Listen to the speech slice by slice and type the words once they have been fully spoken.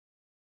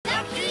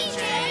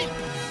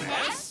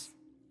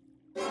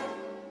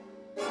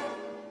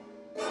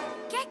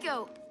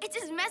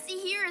messy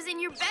here is in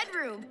your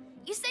bedroom.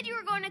 You said you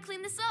were going to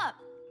clean this up.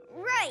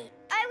 Right.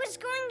 I was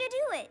going to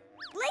do it.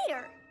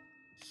 Later.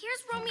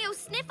 Here's Romeo's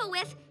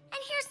Sniff-A-Whiff,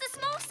 and here's the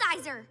small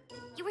sizer.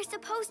 You were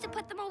supposed to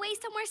put them away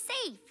somewhere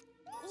safe.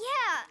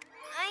 Yeah,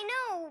 I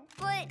know,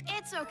 but...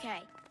 It's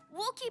okay.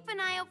 We'll keep an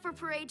eye out for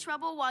parade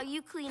trouble while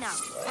you clean up.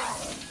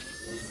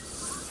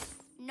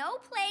 No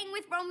playing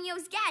with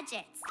Romeo's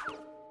gadgets.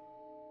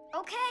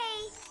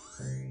 Okay.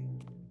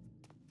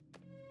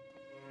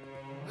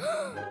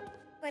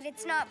 But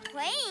it's not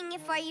playing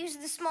if I use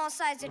the small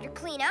sizer to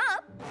clean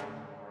up.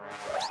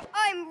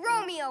 I'm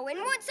Romeo, and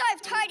once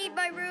I've tidied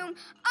my room,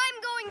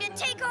 I'm going to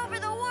take over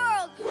the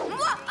world.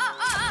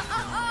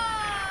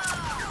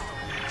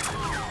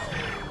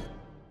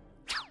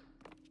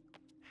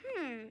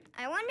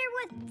 I wonder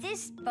what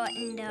this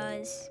button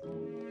does.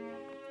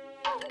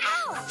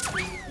 Ow!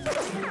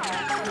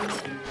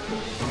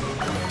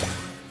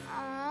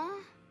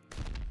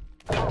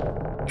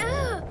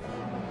 Ugh!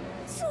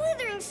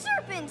 Slithering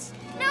serpents!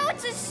 Now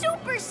it's a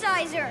super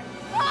sizer!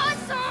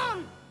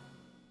 Awesome!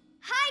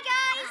 Hi,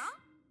 guys!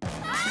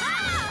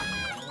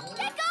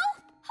 Gekko,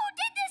 who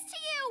did this to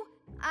you?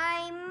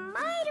 I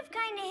might have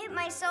kind of hit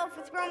myself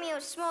with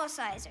Romeo's small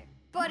sizer,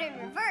 but in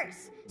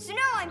reverse. So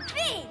now I'm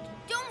big!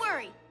 Don't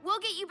worry. We'll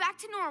get you back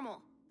to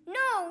normal.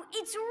 No,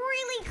 it's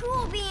really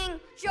cool being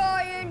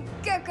Giant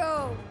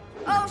Gekko.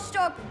 I'll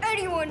stop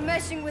anyone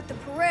messing with the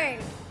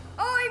parade.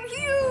 I'm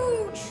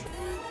huge!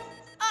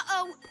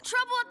 Uh-oh,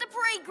 trouble at the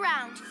parade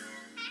ground.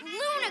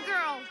 Luna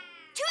Girl,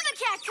 to the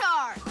cat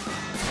car!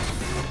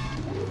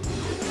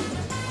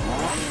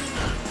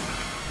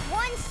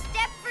 One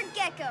step for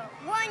Gekko,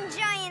 one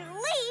giant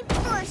leap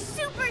for a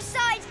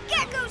super-sized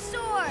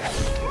Gekkosaur!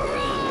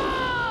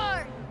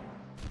 Roar!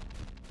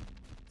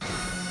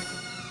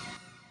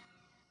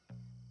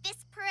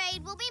 This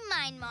parade will be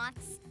mine,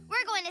 Moths.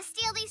 We're going to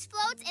steal these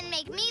floats and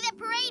make me the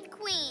parade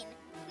queen.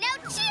 Now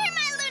cheer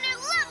my lunar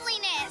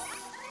loveliness!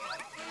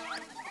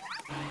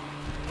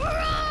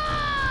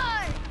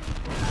 Roar!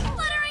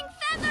 Fluttering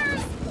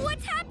feathers!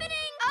 What's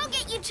happening? I'll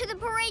get you to the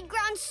parade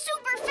ground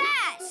super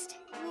fast!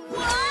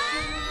 What?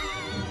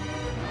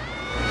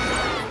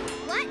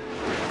 What?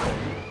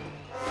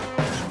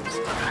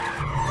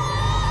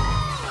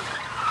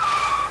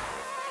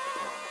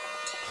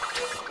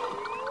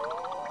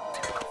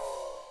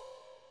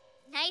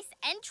 Nice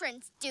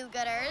entrance,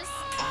 do-gooders.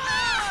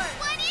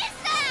 What is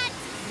that?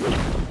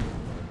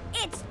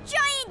 It's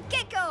Giant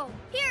Gekko,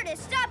 here to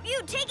stop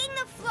you taking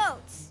the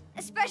floats.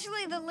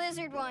 Especially the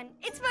lizard one.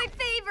 It's my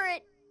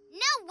favorite.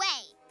 No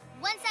way!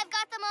 Once I've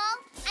got them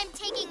all, I'm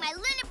taking my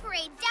Luna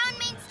Parade down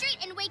Main Street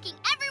and waking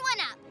everyone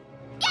up.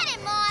 Get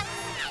it, Moth!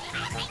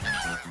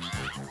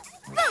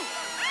 Boom!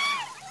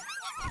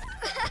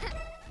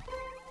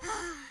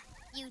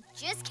 You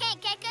just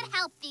can't get good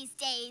help these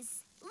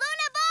days.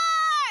 Luna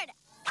board!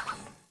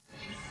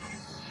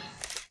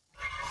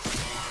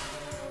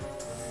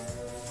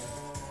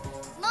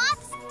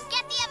 Moths,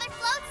 get the other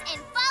floats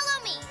and follow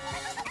me.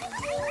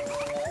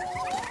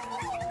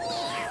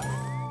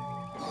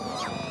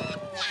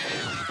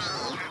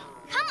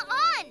 Come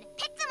on,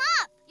 pick them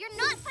up. You're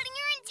not putting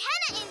your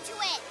antenna into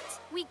it.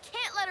 We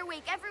can't let her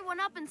wake everyone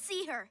up and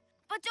see her.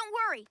 But don't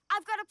worry,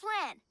 I've got a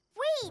plan.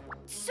 Wait,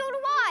 so do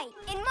I,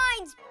 and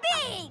mine's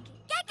big!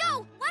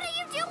 Gekko, what are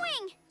you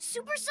doing?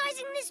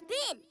 Supersizing this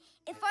bin.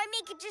 If I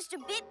make it just a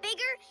bit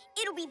bigger,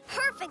 it'll be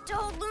perfect to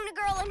hold Luna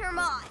Girl and her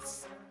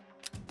moths.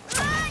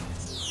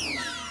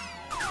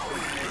 Oh,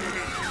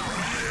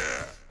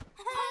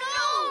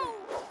 no!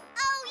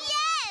 Oh,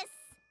 yes!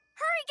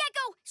 Hurry,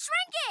 Gekko,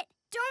 shrink it!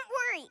 Don't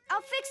worry,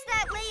 I'll fix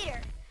that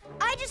later.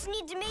 I just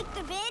need to make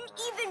the bin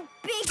even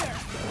bigger.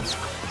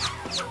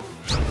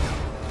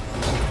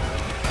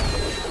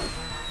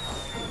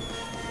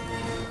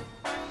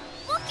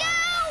 Look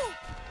out!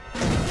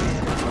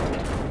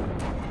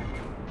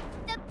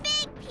 The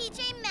big PJ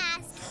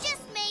Masks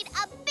just made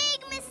a big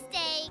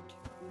mistake.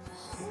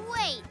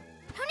 Wait,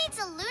 who needs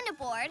a Luna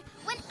board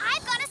when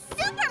I've got a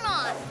Super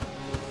Moth?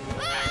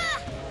 Ah!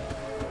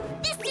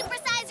 This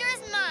supersizer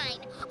is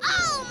mine,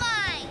 all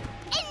mine!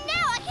 And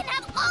now I can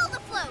have all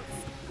the floats.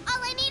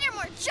 All I need are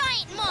more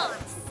giant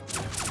moths.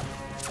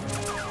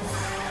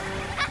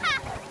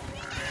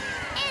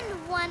 And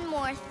one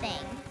more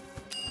thing.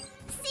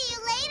 See you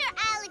later,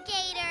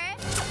 alligator.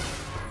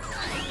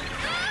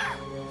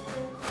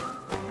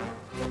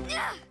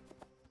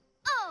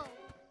 Oh,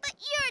 but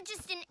you're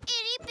just an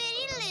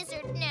itty-bitty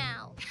lizard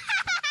now.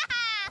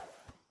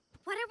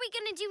 What are we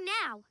gonna do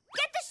now?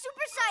 Get the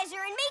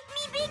supersizer and make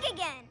me big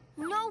again.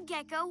 No,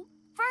 Gekko.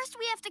 First,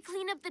 we have to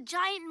clean up the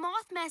giant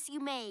moth mess you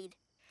made.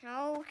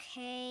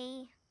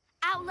 Okay.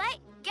 Outlet,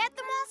 get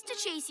the moths to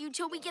chase you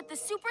till we get the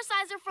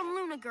supersizer from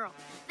Luna Girl.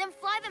 Then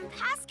fly them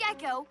past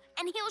Gekko,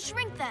 and he'll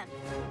shrink them.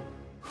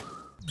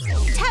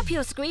 Tap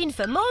your screen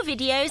for more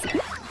videos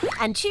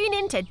and tune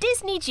in to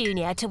Disney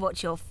Junior to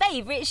watch your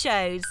favorite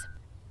shows.